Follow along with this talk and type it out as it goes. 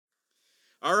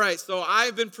All right, so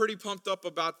I've been pretty pumped up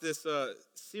about this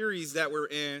series that we're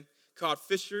in called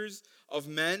Fishers of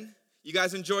Men. You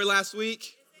guys enjoy last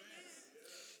week?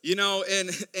 You know,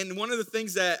 and one of the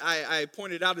things that I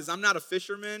pointed out is I'm not a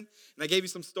fisherman, and I gave you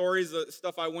some stories of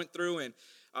stuff I went through, and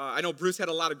I know Bruce had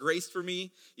a lot of grace for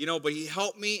me, you know, but he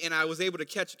helped me, and I was able to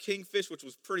catch a kingfish, which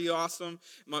was pretty awesome.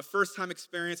 My first time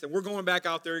experience, and we're going back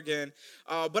out there again.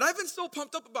 But I've been so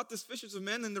pumped up about this Fishers of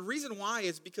Men, and the reason why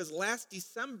is because last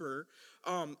December,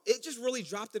 it just really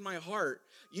dropped in my heart.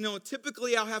 You know,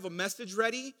 typically I'll have a message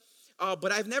ready,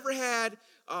 but I've never had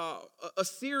a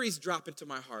series drop into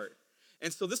my heart.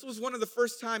 And so this was one of the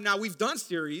first time. Now we've done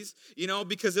series, you know,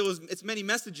 because it's many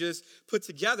messages put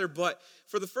together. But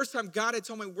for the first time, God had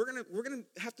told me we're gonna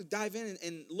have to dive in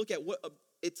and look at what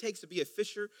it takes to be a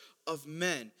fisher of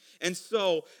men. And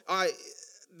so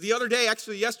the other day,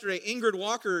 actually yesterday, Ingrid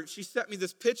Walker, she sent me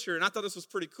this picture, and I thought this was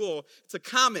pretty cool. It's a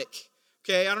comic.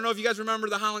 Okay, I don't know if you guys remember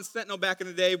the Holland Sentinel back in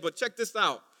the day, but check this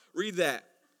out. Read that.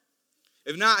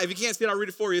 If not, if you can't see it, I'll read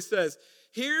it for you. It says,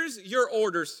 "Here's your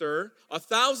order, sir.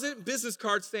 1,000 business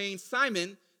cards saying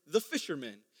Simon the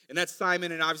fisherman." And that's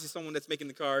Simon and obviously someone that's making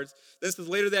the cards. Then it says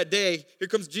later that day, here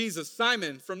comes Jesus.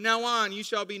 "Simon, from now on, you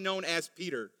shall be known as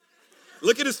Peter."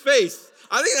 Look at his face.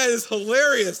 I think that is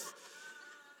hilarious.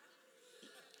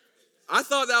 I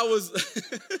thought that was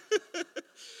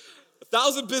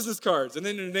 1,000 business cards, and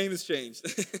then their name is changed.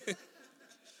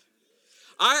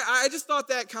 I just thought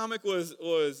that comic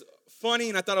was funny,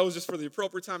 and I thought it was just for the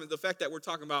appropriate time, and the fact that we're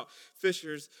talking about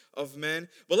fishers of men.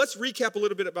 But let's recap a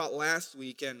little bit about last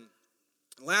week. And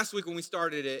last week when we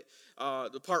started it,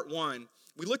 the part one,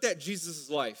 we looked at Jesus'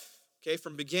 life, okay,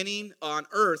 from beginning on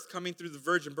earth, coming through the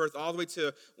virgin birth, all the way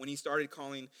to when he started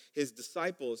calling his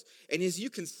disciples. And as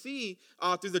you can see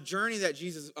through the journey that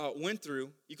Jesus went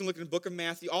through, you can look in the book of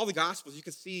Matthew, all the Gospels, you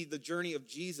can see the journey of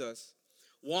Jesus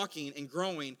walking and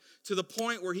growing to the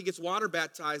point where he gets water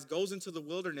baptized, goes into the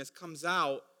wilderness, comes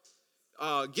out,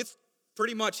 gets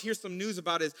pretty much, hears some news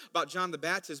about John the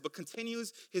Baptist, but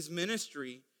continues his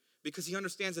ministry because he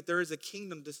understands that there is a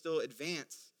kingdom to still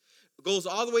advance. Goes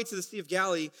all the way to the Sea of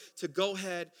Galilee to go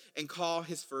ahead and call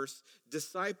his first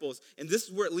disciples. And this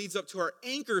is where it leads up to our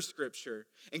anchor scripture.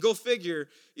 And go figure,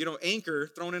 you know, anchor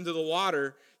thrown into the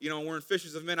water, you know, we're in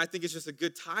fishers of men. I think it's just a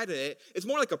good tie to it. It's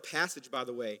more like a passage, by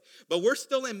the way. But we're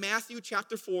still in Matthew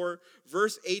chapter 4,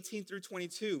 verse 18 through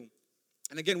 22.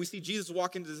 And again, we see Jesus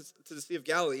walking to the Sea of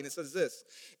Galilee, and it says this: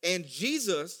 "And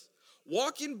Jesus,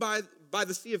 walking by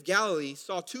the Sea of Galilee,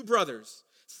 saw two brothers,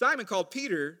 Simon called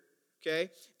Peter,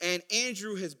 okay, and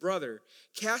Andrew his brother,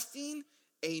 casting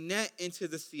a net into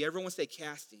the sea." Everyone say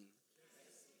casting.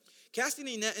 Casting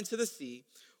a net into the sea,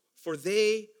 for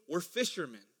they were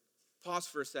fishermen. Pause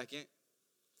for a second.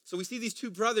 So we see these two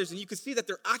brothers, and you can see that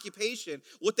their occupation,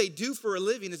 what they do for a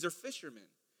living, is they're fishermen.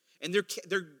 And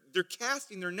they're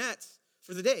casting their nets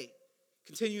for the day.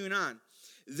 Continuing on.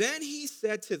 "Then he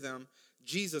said to them,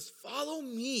 Jesus, follow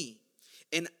me,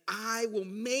 and I will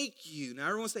make you." Now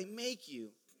everyone say make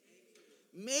you.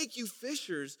 Make you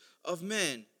fishers of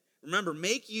men. Remember,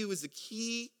 make you is the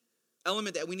key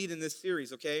element that we need in this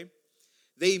series, okay?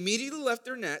 "They immediately left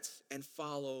their nets and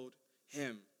followed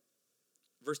him."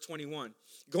 Verse 21.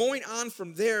 "Going on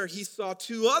from there, he saw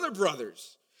two other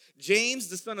brothers, James,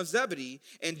 the son of Zebedee,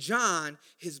 and John,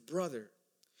 his brother,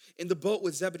 in the boat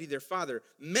with Zebedee, their father,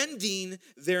 mending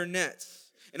their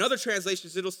nets." In other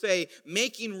translations, it'll say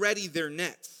making ready their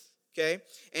nets. Okay,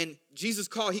 and Jesus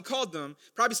called them,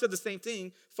 probably said the same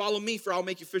thing: "Follow me, for I'll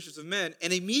make you fishers of men."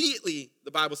 And immediately,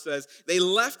 the Bible says, they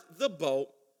left the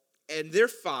boat and their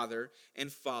father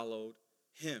and followed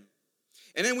him.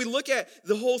 And then we look at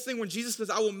the whole thing when Jesus says,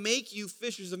 "I will make you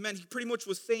fishers of men." He pretty much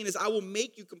was saying is, I will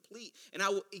make you complete, and I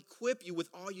will equip you with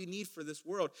all you need for this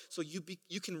world, so you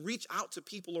can reach out to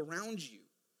people around you.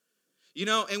 You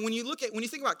know, and when you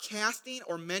think about casting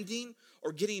or mending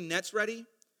or getting nets ready,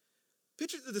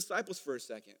 picture the disciples for a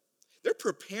second. They're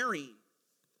preparing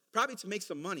probably to make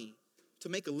some money, to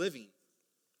make a living.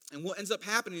 And what ends up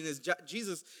happening is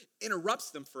Jesus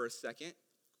interrupts them for a second,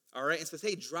 all right, and says,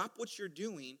 "Hey, drop what you're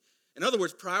doing." In other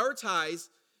words, prioritize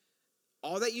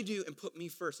all that you do and put me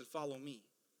first and follow me.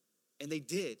 And they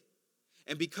did.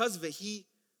 And because of it, he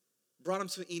brought them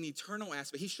to an eternal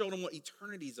aspect. He showed them what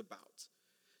eternity is about.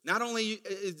 Not only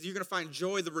is you're going to find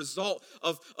joy, the result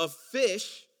of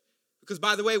fish, because,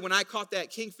 by the way, when I caught that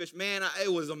kingfish, man, it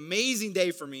was an amazing day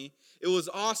for me. It was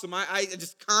awesome. I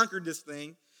just conquered this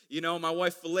thing. You know,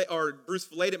 Bruce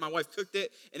filleted it, my wife cooked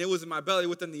it, and it was in my belly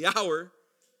within the hour.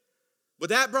 But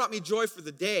that brought me joy for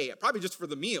the day, probably just for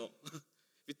the meal, if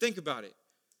you think about it.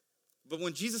 But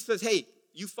when Jesus says, "Hey,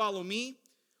 you follow me,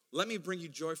 let me bring you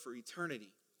joy for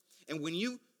eternity." And when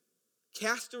you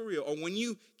cast a reel, or when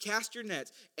you cast your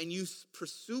nets and you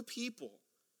pursue people,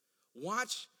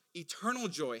 watch eternal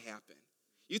joy happen.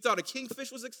 You thought a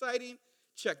kingfish was exciting?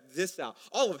 Check this out.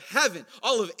 All of heaven,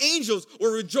 all of angels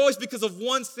will rejoice because of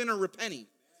one sinner repenting,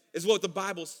 is what the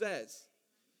Bible says.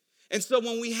 And so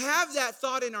when we have that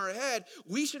thought in our head,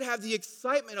 we should have the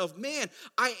excitement of, man,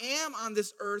 I am on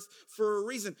this earth for a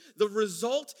reason. The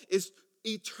result is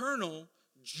eternal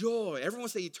joy. Everyone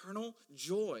say eternal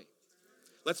joy.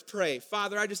 Let's pray.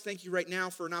 Father, I just thank you right now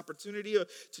for an opportunity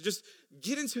to just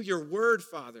get into your word,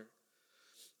 Father.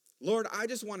 Lord, I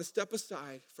just want to step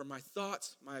aside from my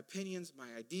thoughts, my opinions, my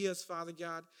ideas, Father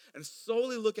God, and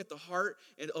solely look at the heart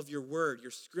of your word,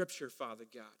 your scripture, Father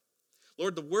God.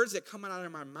 Lord, the words that come out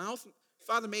of my mouth,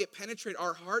 Father, may it penetrate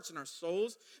our hearts and our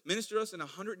souls, minister to us in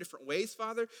 100 different ways,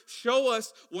 Father. Show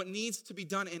us what needs to be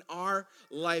done in our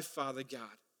life, Father God.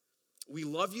 We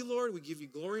love you, Lord. We give you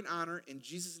glory and honor. In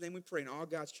Jesus' name we pray, and all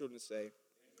God's children say,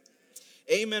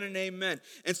 amen and amen.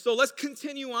 And so let's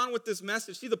continue on with this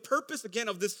message. See, the purpose, again,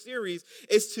 of this series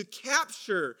is to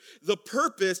capture the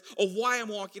purpose of why I'm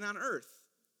walking on earth.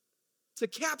 To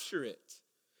capture it.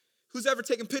 Who's ever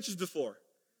taken pictures before?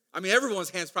 I mean, everyone's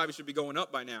hands probably should be going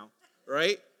up by now,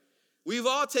 right? We've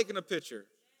all taken a picture,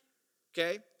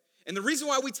 okay? And the reason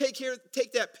why we take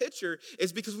that picture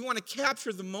is because we want to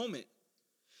capture the moment.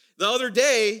 The other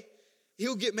day,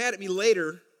 he'll get mad at me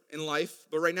later in life,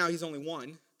 but right now he's only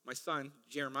one, my son,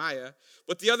 Jeremiah.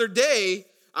 But the other day,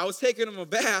 I was taking him a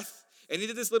bath, and he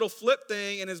did this little flip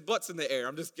thing, and his butt's in the air.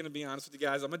 I'm just going to be honest with you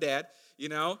guys. I'm a dad, you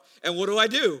know? And what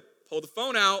do? Pull the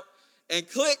phone out and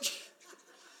click.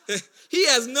 He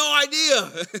has no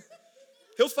idea.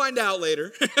 He'll find out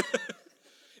later.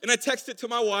 And I text it to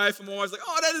my wife, and my wife's like,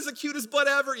 oh, that is the cutest butt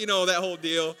ever. You know, that whole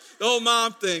deal. The whole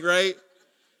mom thing, right?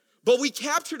 But we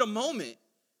captured a moment,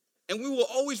 and we will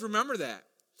always remember that.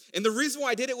 And the reason why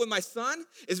I did it with my son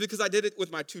is because I did it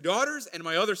with my 2 daughters and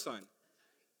my other son.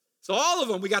 So all of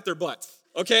them, we got their butts.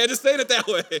 Okay, I'm just saying it that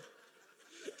way.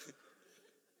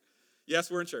 Yes,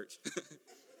 we're in church.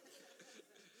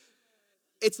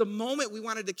 It's a moment we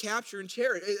wanted to capture and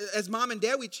cherish. As mom and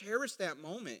dad, we cherish that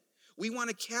moment. We want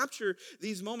to capture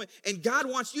these moments. And God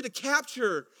wants you to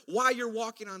capture why you're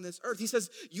walking on this earth. He says,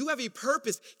 you have a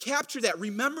purpose. Capture that.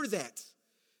 Remember that.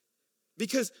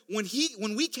 Because when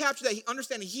we capture that, he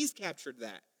understands he's captured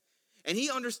that. And he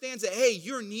understands that, hey,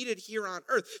 you're needed here on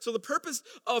earth. So the purpose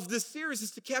of this series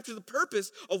is to capture the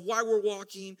purpose of why we're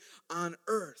walking on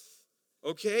earth.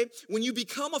 Okay? When you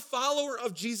become a follower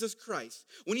of Jesus Christ,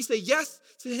 when you say yes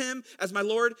to him as my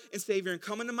Lord and Savior and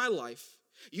come into my life,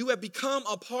 you have become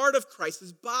a part of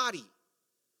Christ's body.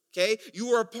 Okay? You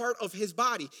are a part of his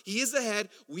body. He is the head.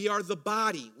 We are the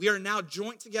body. We are now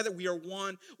joined together. We are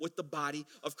one with the body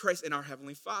of Christ and our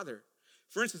Heavenly Father.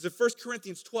 For instance, in 1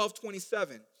 Corinthians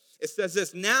 12:27, it says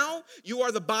this, now you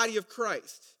are the body of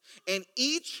Christ, and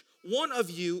each one of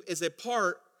you is a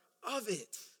part of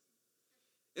it.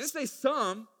 It didn't say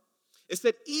some. It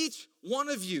said each one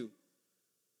of you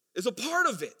is a part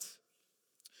of it,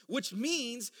 which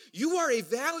means you are a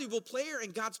valuable player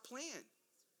in God's plan.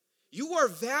 You are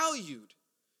valued.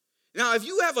 Now, if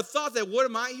you have a thought that what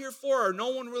am I here for, or no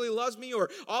one really loves me, or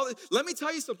all this, let me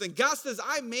tell you something. God says,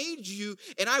 I made you,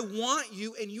 and I want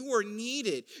you, and you are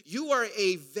needed. You are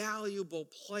a valuable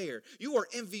player. You are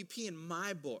MVP in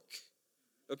my book,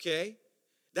 okay?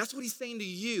 That's what he's saying to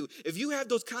you. If you have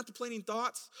those contemplating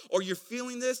thoughts, or you're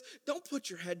feeling this, don't put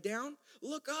your head down.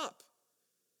 Look up.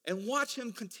 And watch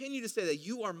him continue to say that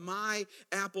you are my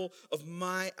apple of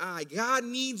my eye. God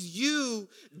needs you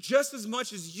just as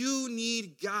much as you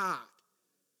need God.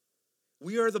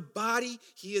 We are the body.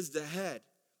 He is the head.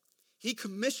 He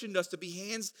commissioned us to be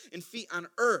hands and feet on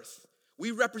earth. We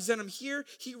represent him here.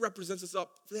 He represents us up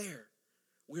there.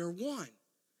 We are one.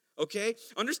 Okay?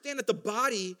 Understand that the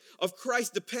body of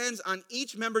Christ depends on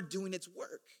each member doing its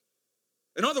work.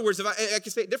 In other words, if I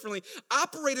can say it differently,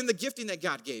 operate in the gifting that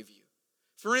God gave you.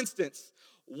 For instance,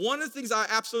 one of the things I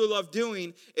absolutely love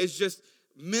doing is just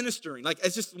ministering. Like,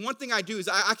 it's just one thing I do is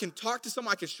I can talk to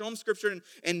someone, I can show them scripture,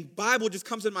 and Bible just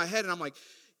comes in my head, and I'm like,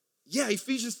 yeah,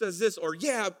 Ephesians says this, or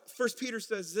yeah, 1 Peter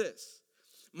says this.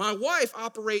 My wife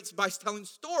operates by telling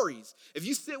stories. If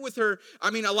you sit with her,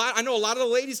 I know a lot of the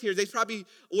ladies here, they probably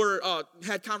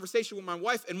had conversation with my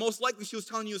wife, and most likely she was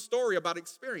telling you a story about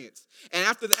experience. And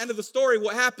after the end of the story,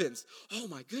 what happens? Oh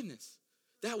my goodness,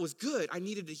 that was good. I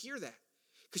needed to hear that.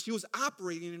 Because she was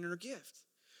operating in her gift.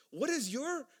 What is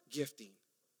your gifting?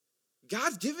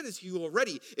 God's given it to you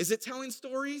already. Is it telling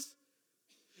stories?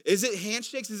 Is it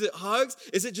handshakes? Is it hugs?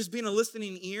 Is it just being a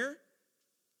listening ear?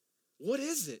 What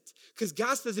is it? Because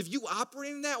God says if you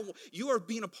operate in that, you are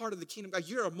being a part of the kingdom of God.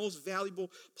 You're a most valuable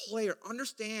player.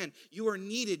 Understand, you are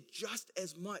needed just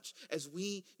as much as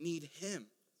we need him.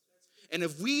 And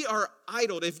if we are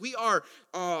idled, if we are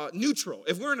neutral,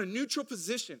 if we're in a neutral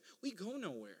position, we go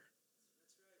nowhere.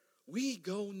 We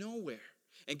go nowhere.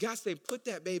 And God's saying, put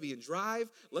that baby in drive,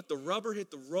 let the rubber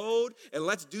hit the road, and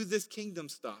let's do this kingdom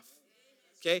stuff.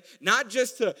 Okay? Not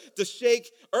just to shake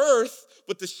earth,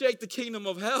 but to shake the kingdom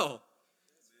of hell.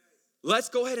 Let's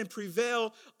go ahead and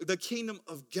prevail the kingdom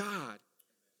of God.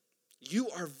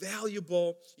 You are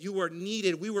valuable. You are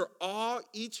needed. We were all,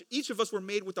 each of us were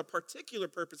made with a particular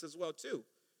purpose as well, too.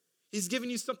 He's given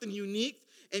you something unique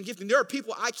and gifting. There are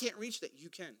people I can't reach that you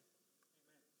can.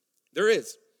 There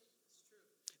is.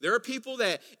 There are people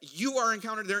that you are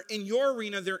encountering. They're in your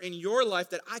arena. They're in your life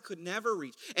that I could never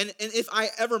reach. And if I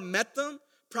ever met them,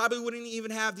 probably wouldn't even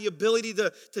have the ability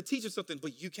to teach them something.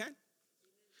 But you can.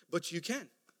 But you can.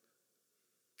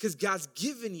 Because God's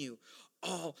given you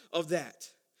all of that.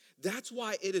 That's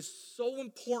why it is so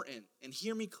important, and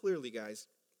hear me clearly, guys.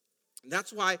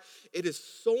 That's why it is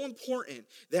so important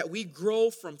that we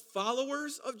grow from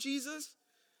followers of Jesus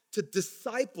to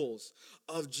disciples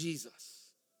of Jesus.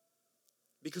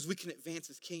 Because we can advance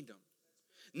his kingdom.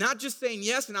 Not just saying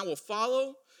yes and I will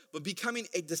follow, but becoming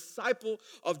a disciple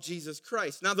of Jesus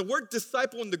Christ. Now, the word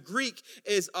disciple in the Greek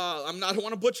is, I don't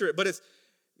want to butcher it, but it's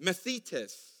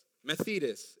methetes.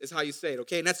 Methetes is how you say it,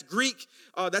 okay? And that's Greek,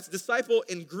 that's disciple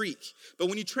in Greek. But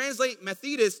when you translate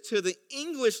methetes to the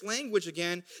English language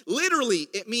again, literally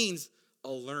it means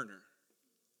a learner.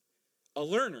 A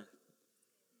learner.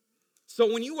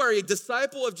 So when you are a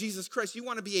disciple of Jesus Christ, you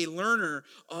want to be a learner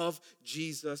of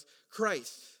Jesus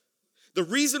Christ. The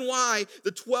reason why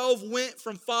the 12 went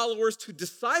from followers to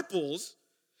disciples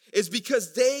is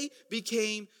because they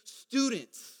became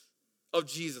students of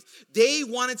Jesus. They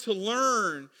wanted to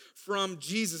learn from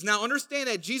Jesus. Now understand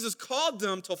that Jesus called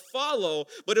them to follow,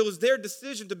 but it was their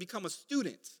decision to become a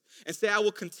student and say, I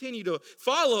will continue to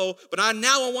follow, but I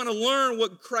want to learn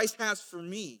what Christ has for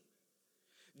me.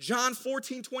 John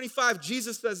 14:25,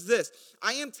 Jesus says this,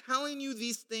 I am telling you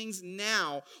these things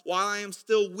now while I am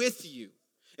still with you.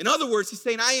 In other words, he's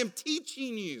saying, I am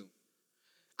teaching you.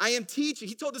 I am teaching.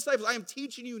 He told disciples, I am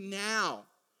teaching you now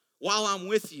while I'm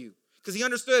with you. Because he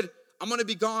understood, I'm going to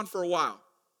be gone for a while.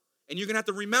 And you're going to have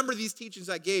to remember these teachings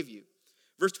I gave you.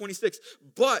 Verse 26,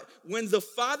 but when the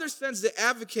Father sends the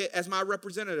advocate as my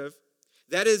representative,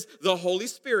 that is the Holy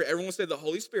Spirit. Everyone say the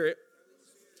Holy Spirit.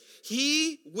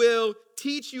 He will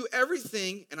teach you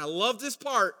everything, and I love this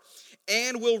part,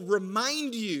 and will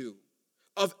remind you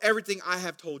of everything I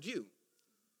have told you.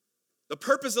 The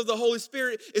purpose of the Holy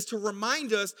Spirit is to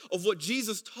remind us of what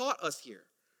Jesus taught us here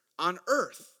on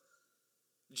earth.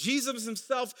 Jesus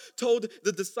himself told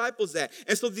the disciples that.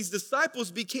 And so these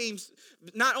disciples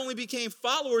not only became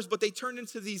followers, but they turned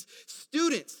into these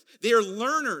students. They are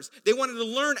learners. They wanted to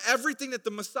learn everything that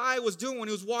the Messiah was doing when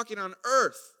he was walking on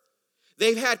earth.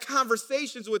 They've had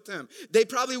conversations with him. They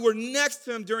probably were next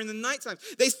to him during the nighttime.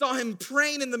 They saw him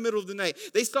praying in the middle of the night.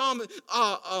 They saw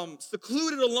him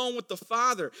secluded alone with the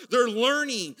Father. They're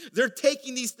learning. They're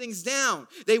taking these things down.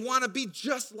 They want to be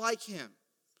just like him.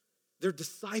 They're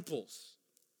disciples.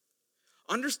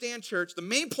 Understand, church, the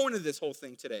main point of this whole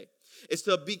thing today is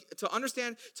to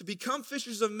understand, to become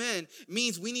fishers of men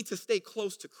means we need to stay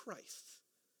close to Christ.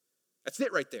 That's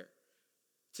it right there.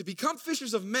 To become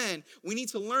fishers of men, we need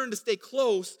to learn to stay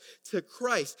close to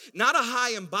Christ. Not a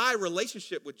high and by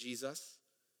relationship with Jesus,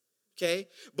 okay?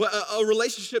 But a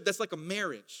relationship that's like a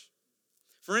marriage.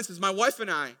 For instance, my wife and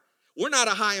I, we're not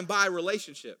a high and by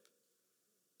relationship,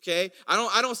 okay?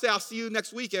 I don't say I'll see you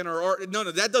next weekend or no,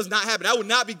 that does not happen. That would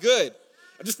not be good.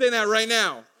 I'm just saying that right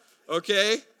now,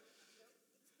 okay?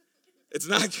 It's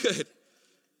not good.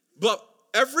 But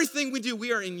everything we do,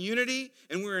 we are in unity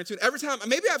and we're in tune. Every time,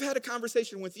 maybe I've had a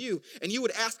conversation with you and you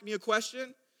would ask me a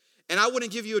question and I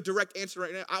wouldn't give you a direct answer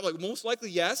right now. I'm like, most likely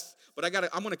yes, but I'm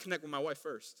going to connect with my wife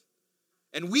first.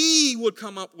 And we would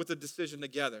come up with a decision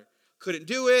together. Couldn't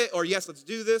do it, or yes, let's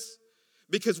do this.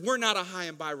 Because we're not a high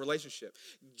and by relationship.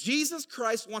 Jesus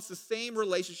Christ wants the same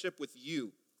relationship with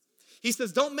you. He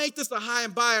says, don't make this a high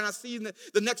and by and I see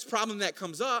the next problem that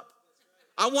comes up.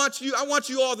 I want you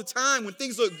all the time. When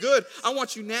things look good, I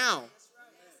want you now.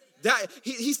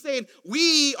 He's saying,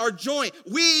 we are joined.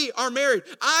 We are married.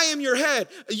 I am your head.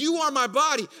 You are my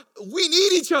body. We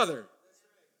need each other.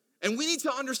 And we need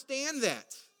to understand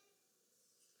that.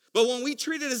 But when we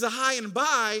treat it as a high and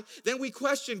by, then we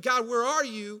question, God, where are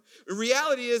you? The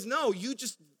reality is, no, you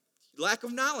just lack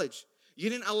of knowledge. You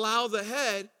didn't allow the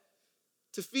head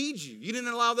to feed you. You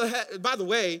didn't allow the head. By the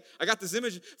way, I got this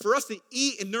image. For us to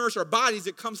eat and nourish our bodies,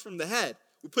 it comes from the head.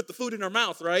 We put the food in our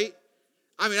mouth, right?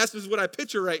 I mean, that's just what I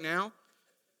picture right now.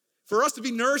 For us to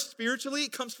be nourished spiritually,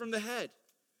 it comes from the head.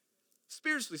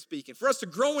 Spiritually speaking, for us to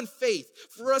grow in faith,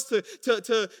 for us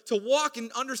to walk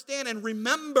and understand and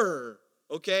remember,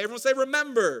 okay? Everyone say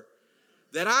remember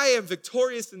that I am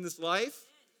victorious in this life.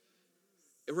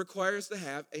 It requires to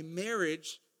have a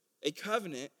marriage, a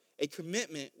covenant, a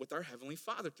commitment with our Heavenly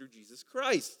Father through Jesus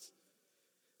Christ.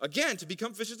 Again, to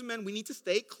become fishers of men, we need to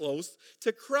stay close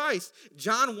to Christ.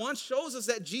 John 1 shows us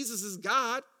that Jesus is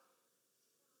God.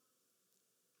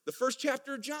 The first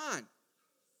chapter of John.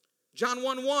 John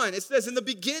 1:1, it says, in the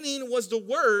beginning was the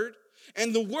Word,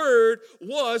 and the Word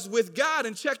was with God.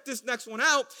 And check this next one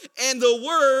out. And the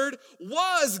Word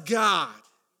was God.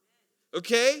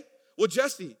 Okay? Well,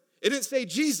 Jesse, it didn't say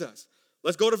Jesus.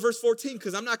 Let's go to verse 14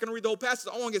 because I'm not going to read the whole passage.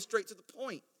 I want to get straight to the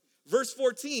point. Verse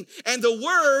 14, and the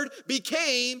Word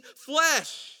became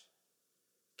flesh.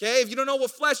 Okay, if you don't know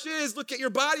what flesh is, look at your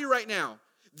body right now.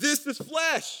 This is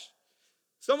flesh.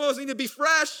 Some of us need to be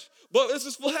fresh, but this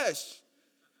is flesh.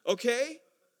 Okay?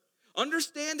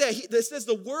 Understand that that says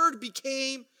the Word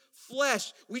became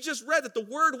flesh. We just read that the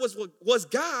Word was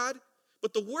God,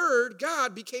 but the Word,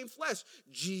 God, became flesh.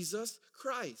 Jesus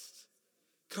Christ,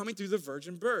 coming through the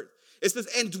virgin birth. It says,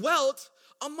 and dwelt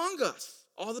among us,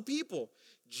 all the people.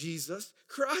 Jesus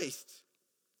Christ.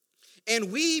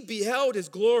 And we beheld his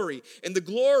glory, and the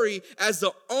glory as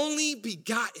the only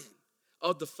begotten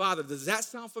of the Father. Does that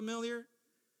sound familiar?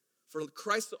 For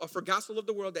Christ, or for gospel of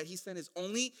the world, that he sent his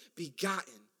only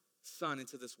begotten Son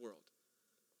into this world.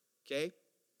 Okay?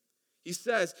 He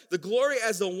says, the glory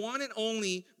as the one and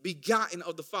only begotten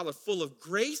of the Father, full of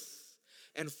grace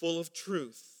and full of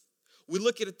truth. We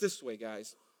look at it this way,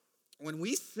 guys. When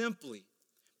we simply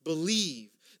believe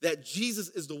that Jesus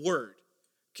is the Word,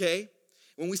 okay?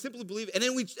 When we simply believe, and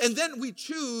then we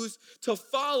choose to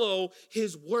follow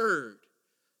his word.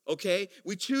 Okay?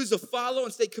 We choose to follow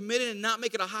and stay committed and not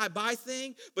make it a hi-bye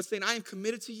thing, but saying, I am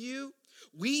committed to you.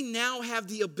 We now have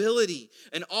the ability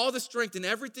and all the strength and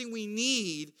everything we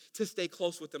need to stay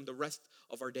close with him the rest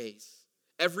of our days.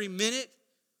 Every minute,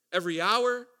 every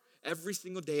hour, every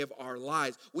single day of our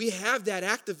lives. We have that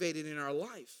activated in our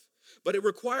life, but it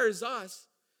requires us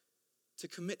to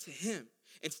commit to him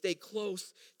and stay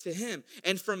close to him.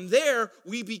 And from there,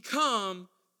 we become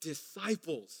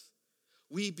disciples.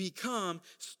 We become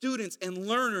students and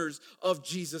learners of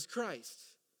Jesus Christ.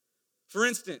 For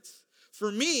instance,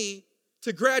 for me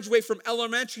to graduate from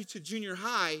elementary to junior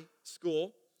high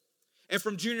school, and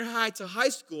from junior high to high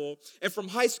school, and from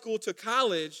high school to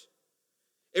college,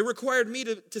 it required me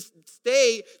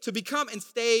to become and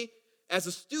stay as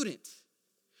a student.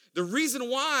 The reason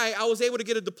why I was able to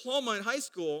get a diploma in high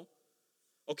school,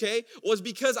 okay, was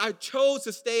because I chose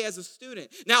to stay as a student.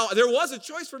 Now, there was a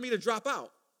choice for me to drop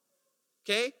out,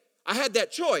 okay? I had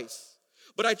that choice,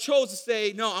 but I chose to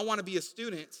say, no, I want to be a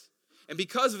student. And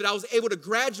because of it, I was able to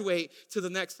graduate to the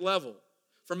next level,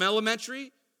 from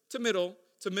elementary to middle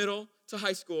to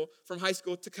high school, from high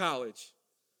school to college,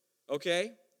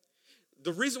 okay?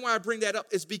 The reason why I bring that up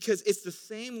is because it's the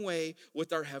same way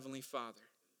with our Heavenly Father.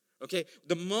 Okay,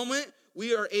 the moment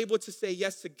we are able to say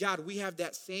yes to God, we have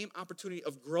that same opportunity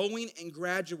of growing and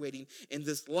graduating in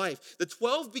this life. The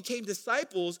 12 became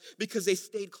disciples because they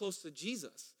stayed close to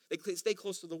Jesus. They stayed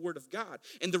close to the Word of God.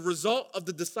 And the result of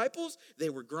the disciples, they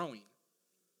were growing.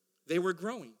 They were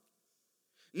growing.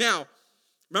 Now,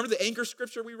 remember the anchor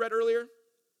scripture we read earlier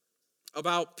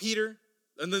about Peter?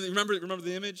 And then remember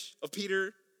the image of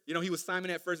Peter? You know, he was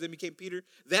Simon at first, then became Peter.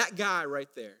 That guy right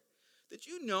there. Did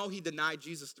you know he denied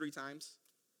Jesus 3 times?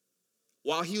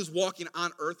 While he was walking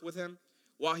on earth with him,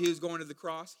 while he was going to the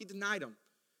cross, he denied him.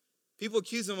 People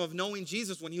accused him of knowing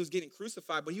Jesus when he was getting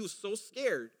crucified, but he was so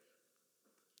scared.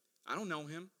 I don't know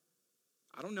him.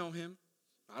 I don't know him.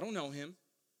 I don't know him.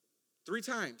 3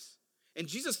 times. And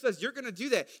Jesus says, you're going to do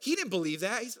that. He didn't believe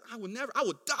that. He said, I will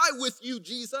die with you,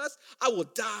 Jesus. I will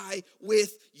die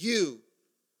with you.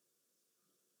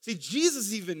 See,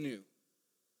 Jesus even knew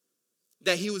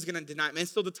that he was going to deny him. And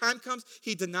so the time comes,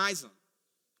 he denies him,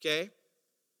 okay?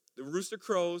 The rooster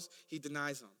crows, he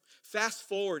denies him. Fast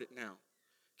forward it now,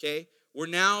 okay? We're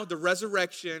now the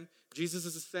resurrection, Jesus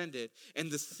is ascended, and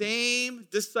the same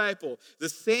disciple, the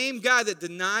same guy that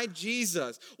denied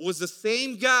Jesus was the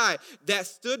same guy that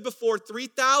stood before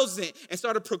 3,000 and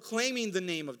started proclaiming the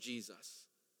name of Jesus,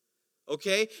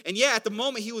 okay? And yeah, at the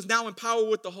moment, he was now empowered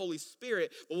with the Holy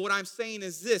Spirit, but what I'm saying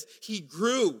is this, he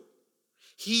grew.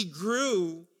 He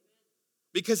grew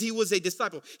because he was a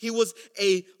disciple. He was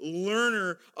a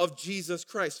learner of Jesus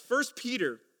Christ. 1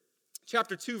 Peter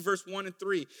chapter 2, verse 1 and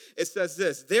 3, it says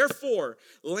this: "Therefore,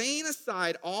 laying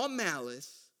aside all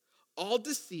malice, all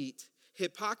deceit,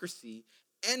 hypocrisy,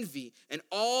 envy, and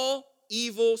all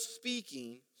evil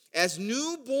speaking, as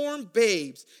newborn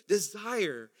babes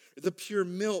desire the pure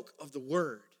milk of the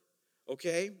word."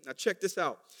 Okay? Now check this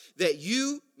out. "That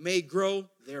you may grow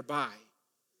thereby."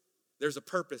 There's a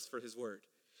purpose for his word.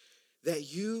 "That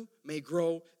you may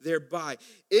grow thereby.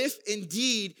 If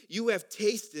indeed you have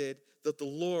tasted that the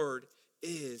Lord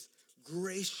is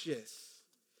gracious."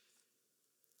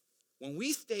 When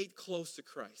we stayed close to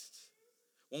Christ,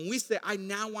 when we say, I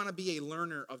now want to be a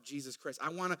learner of Jesus Christ, I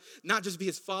want to not just be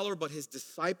his follower, but his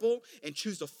disciple, and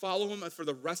choose to follow him for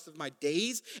the rest of my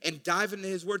days and dive into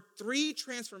his word, 3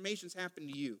 transformations happen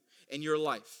to you in your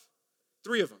life.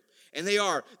 3 of them. And they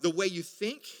are: the way you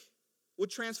think would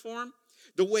transform,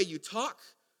 the way you talk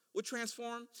will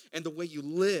transform, and the way you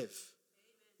live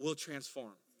will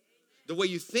transform. The way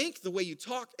you think, the way you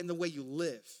talk, and the way you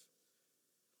live.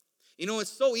 You know,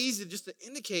 it's so easy just to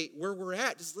indicate where we're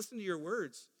at. Just listen to your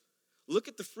words. Look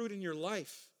at the fruit in your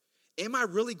life. Am I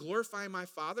really glorifying my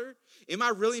Father? Am I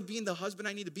really being the husband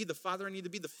I need to be, the father I need to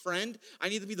be, the friend I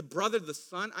need to be, the brother, the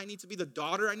son I need to be, the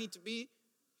daughter I need to be,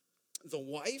 the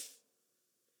wife?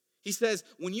 He says,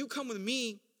 when you come with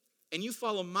me and you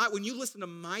follow when you listen to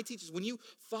my teachings, when you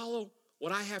follow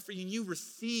what I have for you and you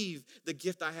receive the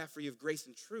gift I have for you of grace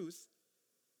and truth,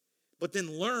 but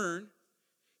then learn,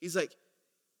 he's like,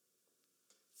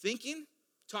 thinking,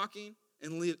 talking,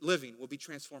 and living will be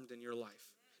transformed in your life.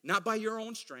 Not by your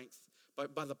own strength,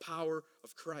 but by the power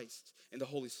of Christ and the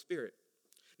Holy Spirit.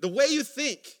 The way you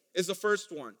think is the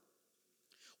first one.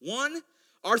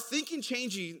 Our thinking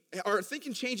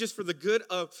changes for the good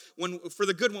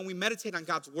when we meditate on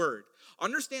God's word.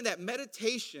 Understand that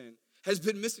meditation has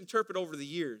been misinterpreted over the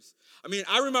years. I mean,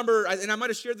 I remember, and I might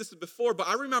have shared this before, but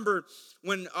I remember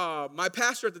when my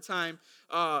pastor at the time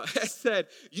had said,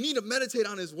 you need to meditate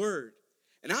on his word.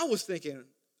 And I was thinking,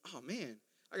 oh man,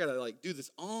 I gotta like do this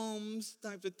alms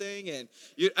type of thing. And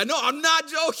I know I'm not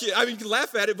joking. I mean, you can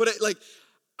laugh at it, but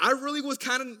I really was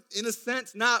kind of, in a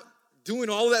sense, not doing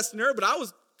all of that snare, but I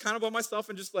was kind of by myself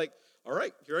and just like, all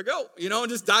right, here I go, and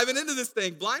just diving into this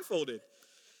thing blindfolded.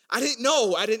 I didn't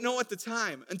know at the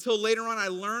time until later on I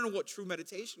learned what true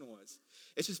meditation was.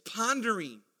 It's just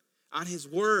pondering on his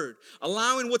word,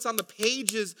 allowing what's on the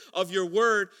pages of your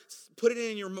word, put it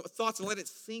in your thoughts and let it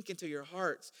sink into your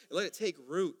hearts and let it take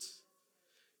root.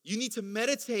 You need to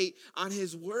meditate on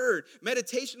his word.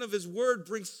 Meditation of his word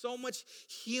brings so much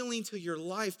healing to your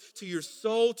life, to your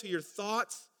soul, to your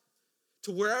thoughts,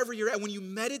 to wherever you're at. When you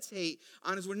meditate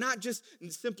on his word, not just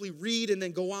simply read and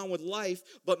then go on with life,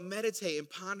 but meditate and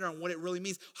ponder on what it really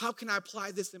means. How can I apply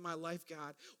this in my life,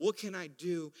 God? What can I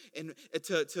do and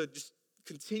to just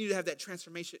continue to have that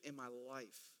transformation in my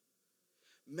life?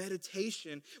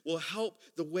 Meditation will help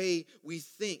the way we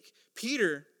think.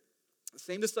 Peter, the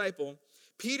same disciple,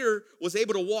 Peter was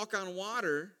able to walk on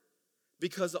water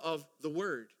because of the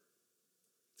word.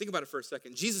 Think about it for a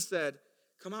second. Jesus said,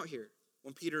 come out here,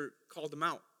 when Peter called him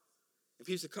out. And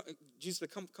Jesus said,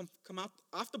 come out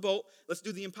off the boat. Let's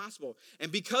do the impossible.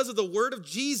 And because of the word of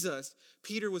Jesus,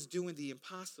 Peter was doing the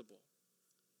impossible.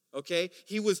 Okay?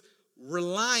 He was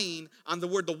relying on the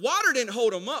word. The water didn't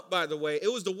hold him up, by the way.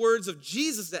 It was the words of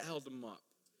Jesus that held him up.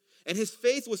 And his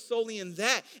faith was solely in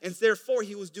that. And therefore,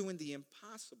 he was doing the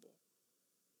impossible.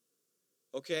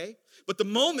 Okay? But the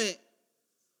moment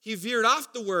he veered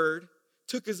off the word,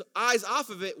 took his eyes off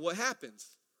of it, what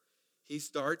happens? He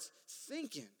starts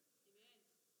sinking.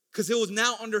 Because it was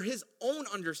now under his own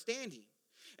understanding.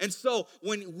 And so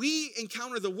when we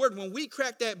encounter the word, when we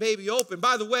crack that baby open,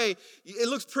 by the way, it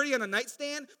looks pretty on a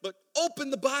nightstand, but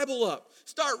open the Bible up.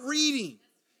 Start reading.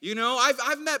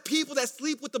 I've met people that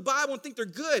sleep with the Bible and think they're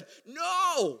good.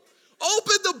 No.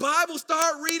 Open the Bible,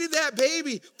 start reading that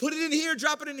baby. Put it in here,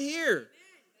 drop it in here.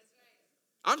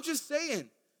 I'm just saying.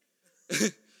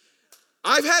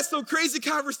 I've had some crazy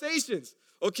conversations,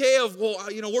 okay, of,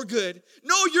 we're good.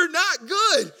 No, you're not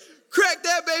good. Crack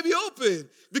that baby open.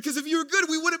 Because if you were good,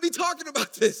 we wouldn't be talking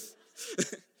about this.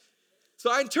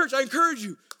 So I encourage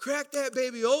you, crack that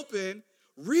baby open,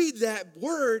 read that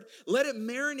word, let it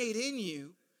marinate in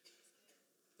you.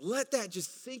 Let that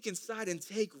just sink inside and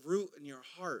take root in your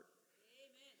heart.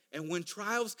 Amen. And when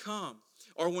trials come,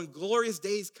 or when glorious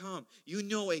days come, you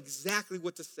know exactly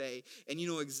what to say, and you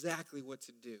know exactly what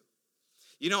to do.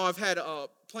 I've had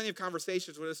plenty of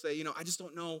conversations where they say, I just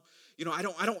don't know,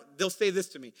 they'll say this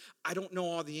to me, I don't know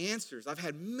all the answers. I've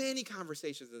had many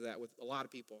conversations of that with a lot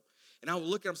of people. And I will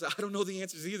look at them and say, I don't know the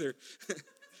answers either.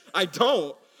 I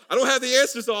don't have the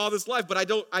answers to all this life, but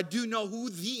I do know who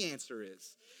the answer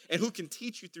is. and who can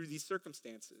teach you through these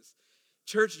circumstances.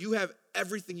 Church, you have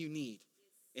everything you need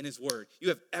in his word. You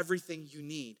have everything you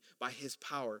need by his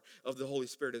power of the Holy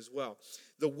Spirit as well.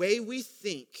 The way we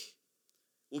think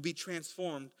will be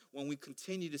transformed when we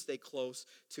continue to stay close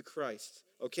to Christ.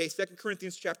 Okay, 2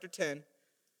 Corinthians chapter 10,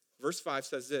 verse 5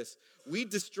 says this: we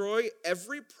destroy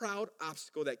every proud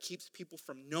obstacle that keeps people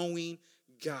from knowing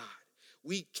God.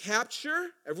 We capture,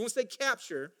 everyone say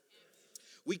capture.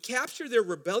 We capture their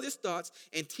rebellious thoughts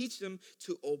and teach them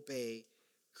to obey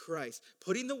Christ.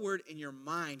 Putting the word in your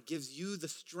mind gives you the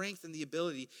strength and the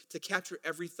ability to capture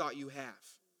every thought you have.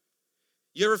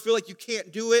 You ever feel like you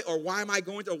can't do it, or why am I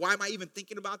going to, or why am I even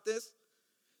thinking about this?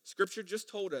 Scripture just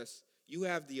told us you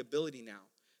have the ability now,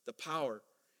 the power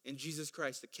in Jesus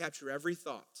Christ to capture every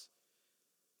thought.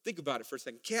 Think about it for a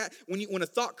second. When a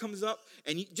thought comes up,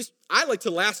 and I like to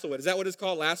lasso it. Is that what it's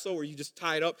called, lasso, where you just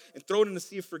tie it up and throw it in the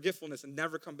sea of forgetfulness and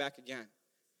never come back again?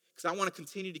 Because I want to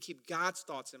continue to keep God's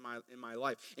thoughts in my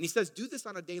life. And he says, do this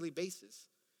on a daily basis.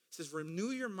 He says, renew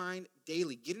your mind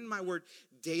daily. Get in my word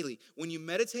daily. When you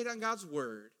meditate on God's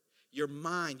word, your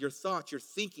mind, your thoughts, your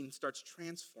thinking starts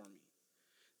transforming.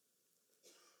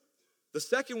 The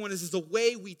second one is the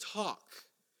way we talk.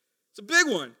 It's a big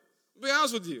one. I'll be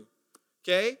honest with you.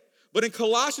 Okay? But in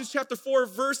Colossians chapter 4,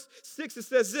 verse 6, it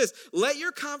says this: let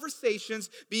your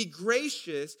conversations be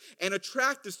gracious and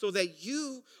attractive so that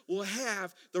you will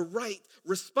have the right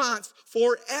response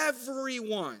for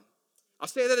everyone. I'll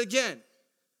say that again.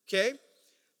 Okay?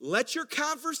 Let your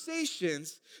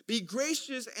conversations be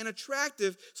gracious and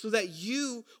attractive so that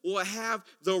you will have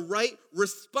the right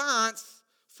response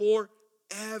for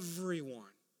everyone.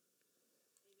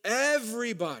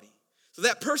 Everybody. So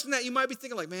that person that you might be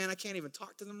thinking like, man, I can't even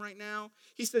talk to them right now.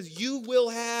 He says you will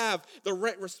have the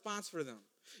right response for them.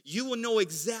 You will know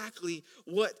exactly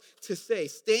what to say.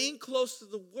 Staying close to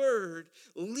the word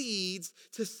leads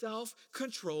to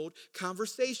self-controlled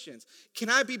conversations. Can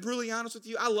I be brutally honest with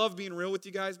you? I love being real with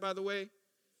you guys, by the way.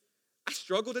 I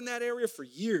struggled in that area for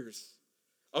years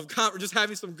of just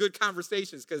having some good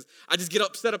conversations because I just get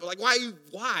upset about like,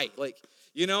 why? Like,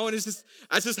 you know, and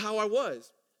that's just how I was.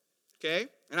 Okay?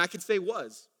 And I can say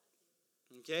was.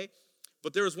 Okay?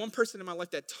 But there was one person in my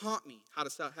life that taught me how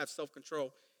to have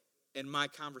self-control in my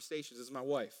conversations. This is my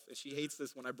wife. And she hates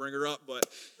this when I bring her up, but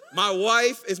my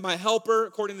wife is my helper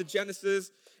according to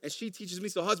Genesis, and she teaches me.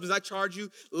 So husbands, I charge you,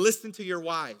 listen to your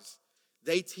wives.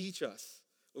 They teach us.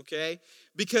 Okay?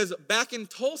 Because back in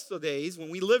Tulsa days, when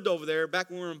we lived over there,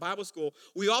 back when we were in Bible school,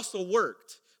 we also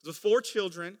worked. The 4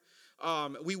 children,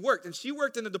 we worked. And she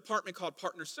worked in a department called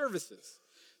Partner Services.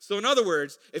 So in other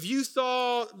words, if you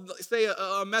saw, say,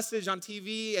 a message on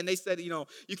TV and they said, you know,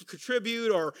 you can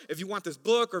contribute, or if you want this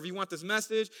book or if you want this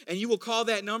message, and you will call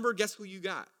that number, guess who you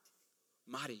got?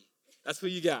 Mari. That's who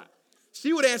you got.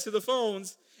 She would answer the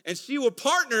phones, and she would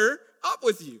partner up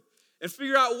with you and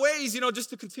figure out ways, you know, just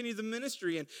to continue the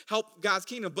ministry and help God's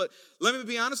kingdom. But let me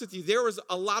be honest with you, there was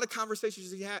a lot of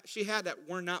conversations she had that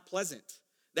were not pleasant,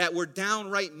 that were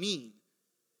downright mean.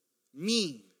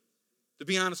 Mean, to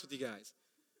be honest with you guys.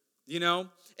 You know,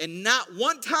 and not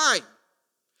one time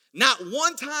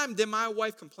did my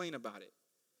wife complain about it.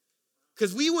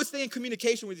 Because we would stay in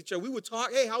communication with each other. We would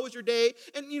talk, hey, how was your day?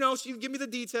 And, you know, she would give me the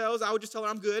details. I would just tell her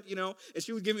I'm good, you know, and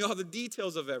she would give me all the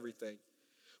details of everything.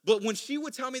 But when she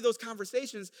would tell me those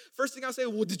conversations, first thing I would say,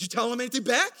 well, did you tell them anything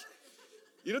back?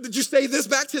 You know, did you say this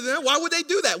back to them? Why would they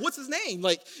do that? What's his name?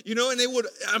 Like, you know, and they would,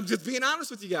 I'm just being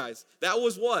honest with you guys. That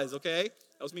was, okay?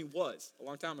 That was me, a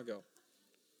long time ago.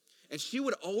 And she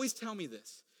would always tell me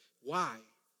this. Why?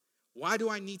 Why do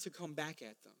I need to come back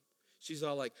at them? She's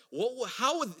all like,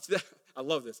 how would that, I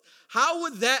love this. How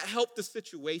would that help the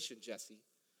situation, Jesse?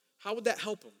 How would that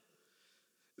help them?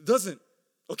 It doesn't,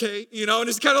 okay? You know, and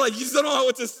it's kind of like, you just don't know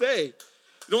what to say. You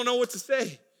don't know what to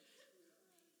say.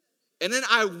 And then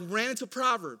I ran into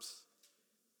Proverbs.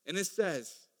 And it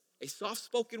says, a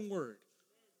soft-spoken word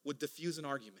would diffuse an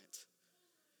argument.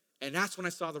 And that's when I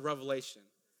saw the revelation.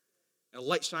 And a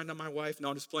light shined on my wife. No,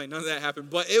 I'm just playing. None of that happened.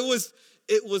 But it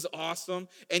was awesome.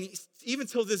 And even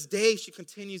till this day, she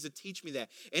continues to teach me that.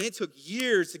 And it took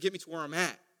years to get me to where I'm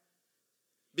at.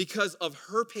 Because of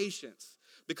her patience.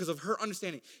 Because of her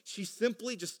understanding. She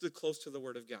simply just stood close to the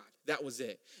word of God. That was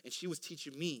it. And she was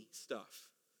teaching me stuff.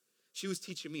 She was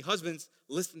teaching me, husbands,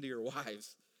 listen to your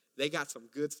wives. They got some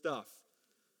good stuff.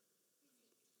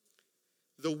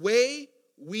 The way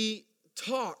we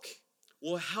talk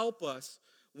will help us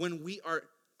when we are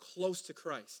close to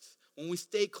Christ, when we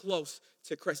stay close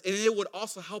to Christ. And it would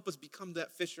also help us become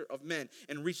that fisher of men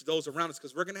and reach those around us,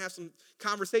 because we're going to have some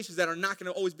conversations that are not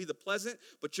going to always be the pleasant,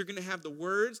 but you're going to have the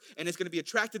words, and it's going to be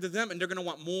attracted to them, and they're going to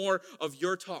want more of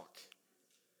your talk.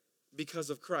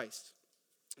 because of Christ.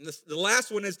 And the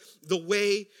last one is the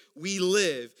way we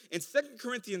live. In 2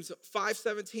 Corinthians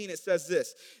 5:17, it says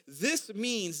this. This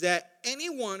means that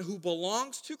anyone who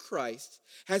belongs to Christ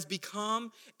has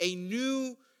become a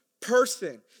new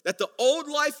person. That the old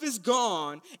life is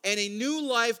gone and a new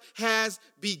life has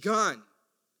begun.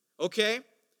 Okay?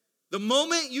 The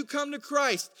moment you come to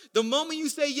Christ, the moment you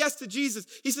say yes to Jesus,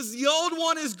 he says the old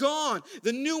one is gone,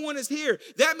 the new one is here.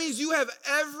 That means you have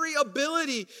every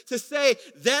ability to say,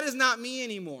 that is not me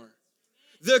anymore.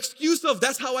 The excuse of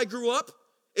that's how I grew up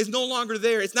is no longer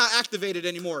there. It's not activated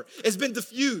anymore. It's been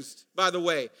diffused, by the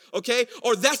way, okay?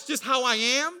 Or that's just how I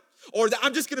am, or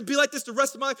I'm just gonna be like this the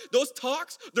rest of my life. Those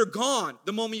talks, they're gone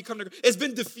the moment you come to Christ. It's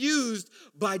been diffused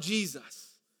by Jesus.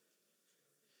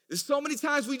 There's so many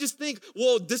times we just think,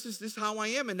 well, this is how I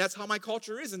am, and that's how my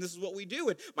culture is, and this is what we do,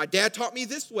 and my dad taught me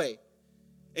this way.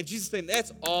 And Jesus is saying,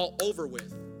 that's all over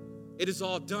with. It is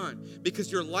all done, because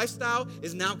your lifestyle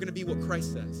is now going to be what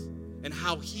Christ says and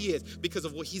how he is because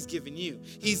of what he's given you.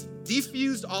 He's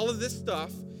defused all of this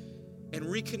stuff and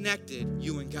reconnected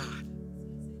you and God.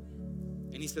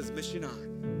 And he says, mission on.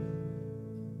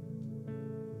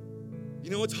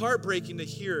 You know, it's heartbreaking to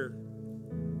hear.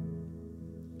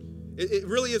 It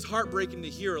really is heartbreaking to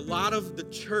hear a lot of the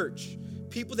church,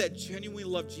 people that genuinely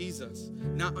love Jesus,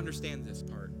 not understand this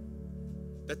part.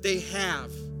 That they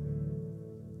have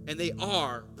and they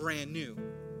are brand new.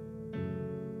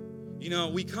 You know,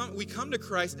 we come to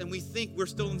Christ and we think we're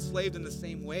still enslaved in the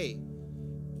same way.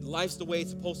 Life's the way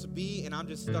it's supposed to be, and I'm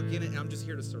just stuck in it, and I'm just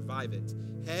here to survive it.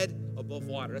 Head above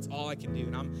water. That's all I can do,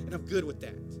 and I'm good with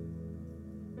that.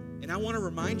 And I want to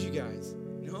remind you guys,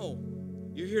 no,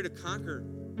 you're here to conquer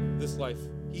this life.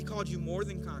 He called you more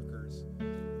than conquerors.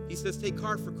 He says, take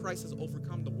heart, for Christ has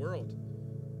overcome the world.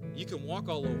 You can walk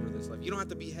all over this life. You don't have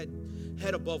to be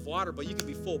head above water, but you can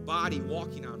be full body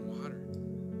walking on water.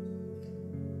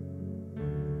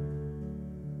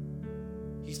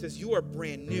 He says, you are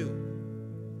brand new.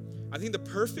 I think the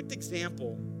perfect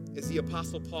example is the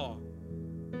Apostle Paul,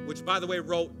 which, by the way,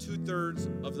 wrote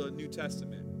 2/3 of the New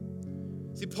Testament.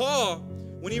 See, Paul,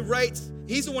 when he writes,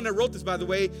 he's the one that wrote this, by the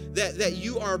way, that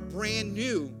you are brand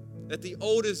new, that the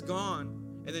old is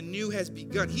gone and the new has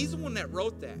begun. He's the one that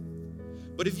wrote that.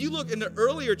 But if you look in the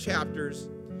earlier chapters,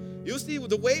 you'll see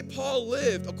the way Paul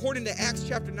lived, according to Acts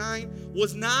chapter 9,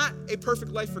 was not a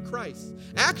perfect life for Christ.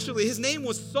 Actually, his name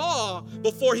was Saul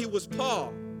before he was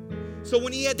Paul. So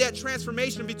when he had that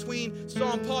transformation between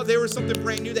Saul and Paul, there was something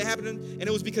brand new that happened, and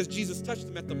it was because Jesus touched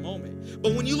him at the moment.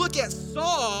 But when you look at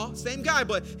Saul, same guy,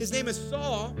 but his name is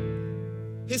Saul,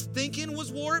 his thinking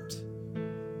was warped,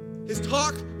 his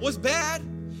talk was bad,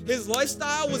 his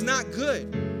lifestyle was not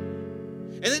good.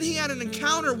 And then he had an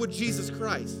encounter with Jesus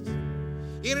Christ.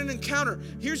 He had an encounter.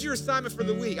 Here's your assignment for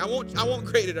the week. I won't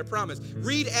grade it, I promise.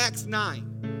 Read Acts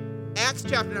 9. Acts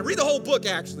chapter 9. Read the whole book,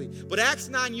 actually. But Acts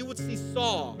 9, you would see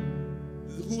Saul,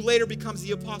 who later becomes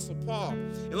the Apostle Paul.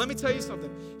 And let me tell you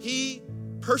something. He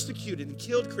persecuted and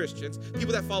killed Christians,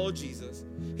 people that followed Jesus.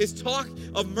 His talk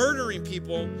of murdering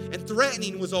people and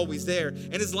threatening was always there.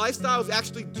 And his lifestyle of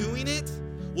actually doing it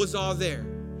was all there.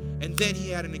 And then he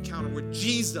had an encounter with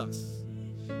Jesus.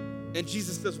 And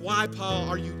Jesus says, why,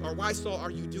 Paul, why, Saul,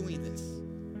 are you doing this?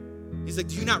 He's like,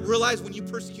 do you not realize when you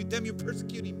persecute them, you're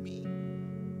persecuting me?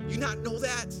 You not know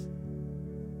that?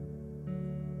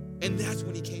 And that's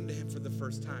when he came to him for the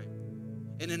first time.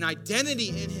 And an identity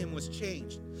in him was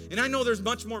changed. And I know there's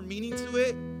much more meaning to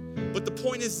it, but the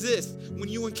point is this. When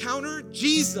you encounter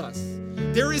Jesus,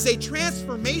 there is a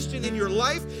transformation in your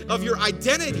life of your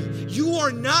identity. You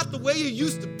are not the way you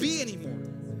used to be anymore.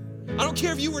 I don't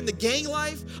care if you were in the gang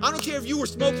life. I don't care if you were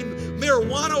smoking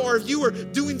marijuana or if you were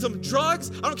doing some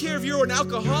drugs. I don't care if you were an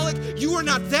alcoholic. You are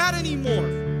not that anymore.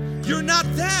 You're not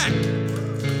that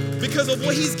because of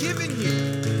what he's given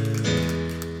you.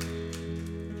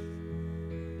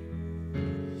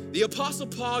 The Apostle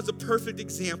Paul is a perfect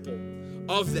example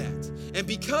of that. And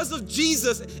because of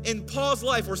Jesus in Paul's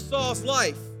life or Saul's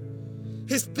life,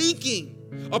 his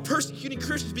thinking of persecuting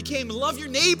Christians became love your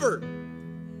neighbor.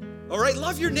 All right,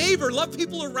 love your neighbor, love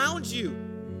people around you.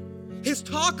 His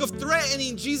talk of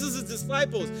threatening Jesus'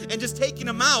 disciples and just taking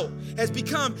them out has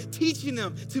become teaching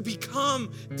them to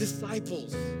become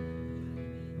disciples.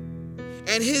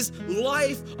 And his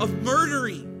life of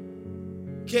murdering,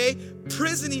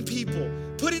 prisoning people,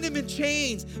 putting them in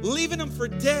chains, leaving them for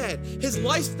dead, his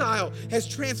lifestyle has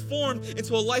transformed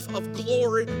into a life of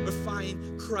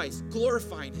glorifying Christ,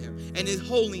 glorifying him and his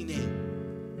holy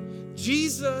name.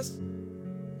 Jesus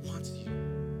wants you.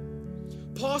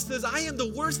 Paul says, I am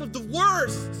the worst of the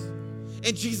worst.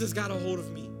 And Jesus got a hold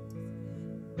of me.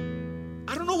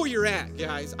 I don't know where you're at,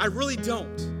 guys. I really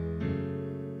don't.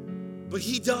 but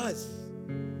he does.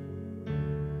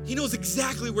 He knows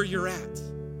exactly where you're at.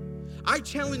 I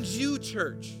challenge you,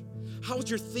 church. How's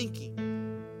your thinking?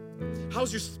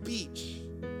 How's your speech?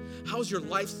 How's your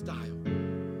lifestyle?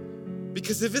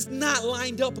 Because if it's not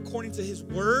lined up according to his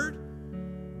word,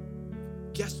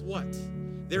 guess what?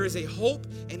 There is a hope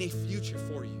and a future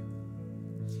for you.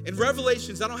 In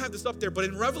Revelations, I don't have this up there, but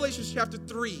in Revelation chapter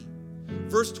 3,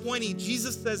 verse 20,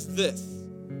 Jesus says this: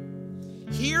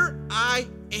 "Here I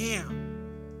am.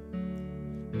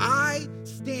 I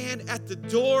stand at the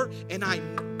door and I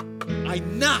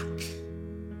knock.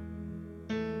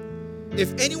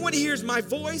 If anyone hears my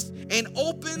voice and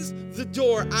opens the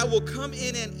door, I will come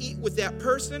in and eat with that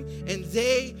person and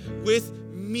they with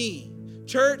me."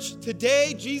 Church,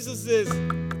 today Jesus is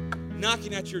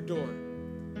knocking at your door.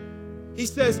 He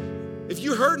says, if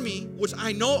you heard me, which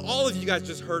I know all of you guys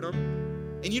just heard him,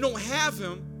 and you don't have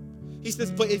him, he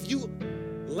says, but if you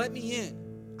let me in,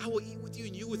 I will eat with you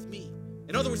and you with me.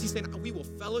 In other words, he's saying we will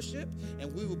fellowship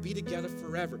and we will be together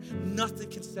forever. Nothing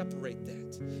can separate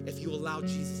that if you allow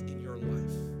Jesus in your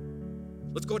life.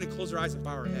 Let's go ahead and close our eyes and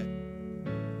bow our head.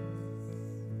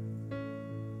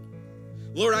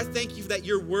 Lord, I thank you that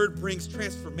your word brings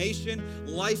transformation,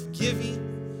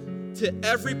 life-giving to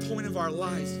every point of our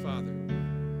lives, Father.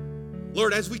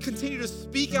 Lord, as we continue to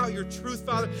speak out your truth,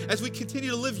 Father, as we continue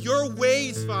to live your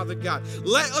ways, Father God,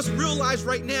 let us realize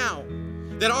right now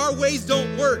that our ways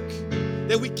don't work,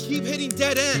 that we keep hitting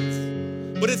dead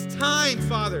ends. But it's time,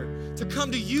 Father, to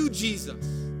come to you, Jesus.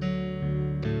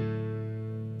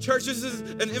 Church, this is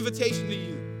an invitation to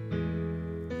you.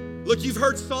 Look, you've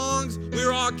heard songs, we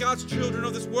are all God's children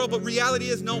of this world, but reality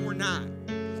is, no, we're not.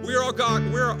 We are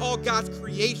all God's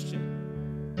creation.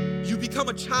 You become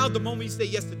a child the moment you say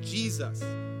yes to Jesus.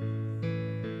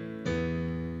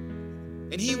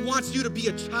 And he wants you to be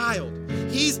a child.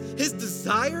 His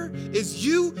desire is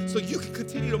you, so you can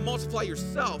continue to multiply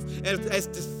yourself as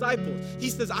disciples.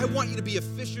 He says, I want you to be a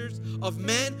fishers of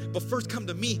men, but first come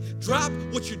to me. Drop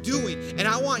what you're doing, and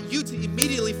I want you to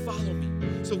immediately follow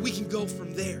me so we can go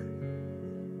from there.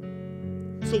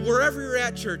 So wherever you're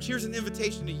at, church, here's an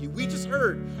invitation to you. We just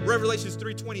heard Revelations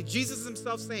 3:20, Jesus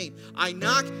himself saying, I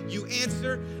knock, you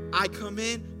answer, I come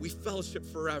in, we fellowship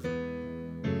forever.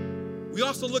 We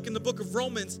also look in the book of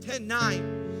Romans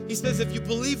 10:9. He says, if you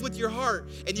believe with your heart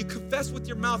and you confess with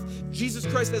your mouth Jesus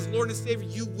Christ as Lord and Savior,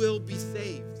 you will be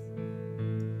saved.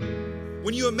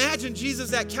 When you imagine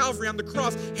Jesus at Calvary on the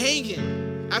cross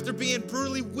hanging after being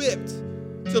brutally whipped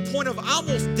to the point of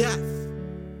almost death,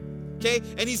 okay,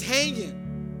 and he's hanging,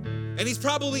 and he's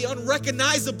probably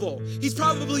unrecognizable. He's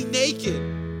probably naked,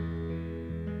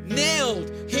 nailed,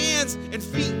 hands and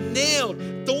feet nailed,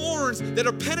 thorns that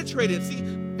are penetrated. See,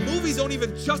 movies don't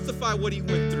even justify what he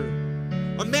went through.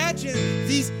 Imagine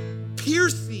these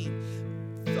piercing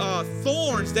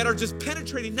thorns that are just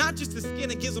penetrating not just the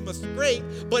skin and gives them a scrape,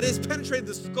 but it's penetrated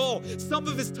the skull. Some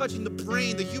of it's touching the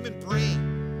brain, the human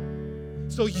brain,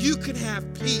 so you can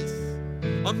have peace.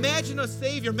 Imagine a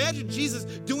Savior. Imagine Jesus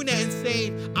doing that and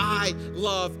saying, I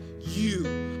love you.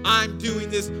 I'm doing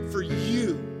this for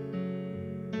you.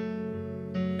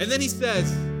 And then he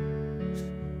says,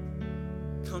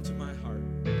 come to my heart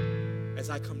as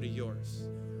I come to yours.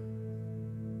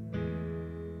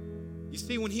 You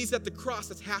see, when he's at the cross,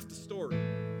 that's half the story.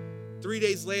 3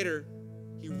 days later,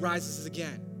 he rises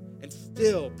again and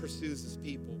still pursues his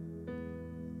people.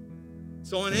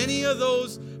 So in any of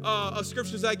those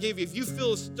scriptures I gave you, if you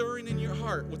feel a stirring in your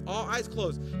heart with all eyes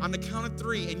closed, on the count of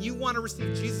 3, and you want to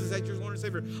receive Jesus as your Lord and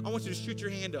Savior, I want you to shoot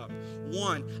your hand up.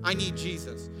 1, I need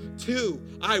Jesus. 2,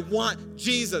 I want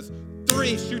Jesus.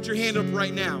 3, shoot your hand up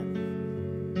right now.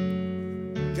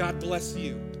 God bless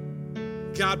you.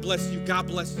 God bless you. God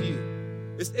bless you.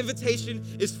 This invitation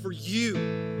is for you.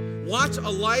 Watch a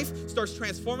life starts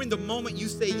transforming the moment you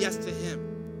say yes to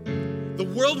him. The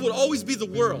world will always be the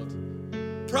world.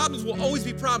 Problems will always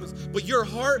be problems, but your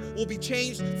heart will be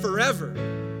changed forever.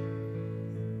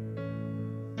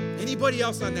 Anybody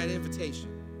else on that invitation?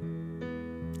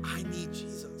 I need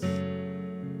Jesus.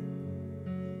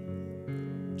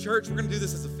 Church, we're going to do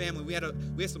this as a family. We had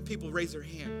some people raise their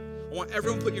hand. I want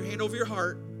everyone to put your hand over your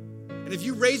heart. And if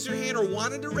you raised your hand or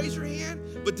wanted to raise your hand,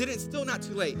 but didn't, still not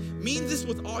too late. Mean this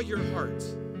with all your heart.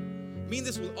 Mean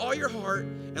this with all your heart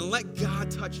and let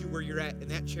God touch you where you're at in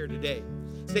that chair today.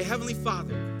 Say, Heavenly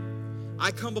Father,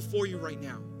 I come before you right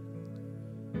now.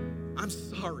 I'm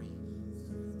sorry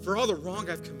for all the wrong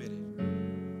I've committed.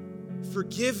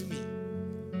 Forgive me.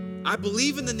 I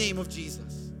believe in the name of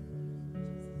Jesus.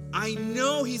 I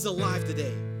know he's alive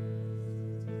today.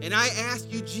 And I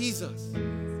ask you, Jesus,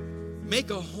 make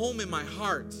a home in my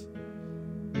heart.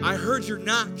 I heard your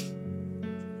knock.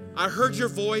 I heard your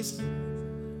voice.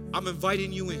 I'm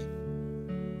inviting you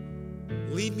in.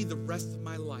 Lead me the rest of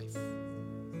my life.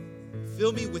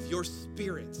 Fill me with your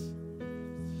spirit.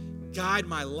 Guide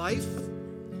my life.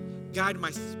 Guide my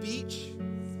speech.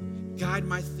 Guide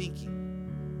my thinking.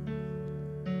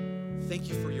 Thank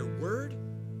you for your word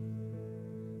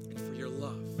and for your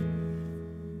love.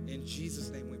 In Jesus'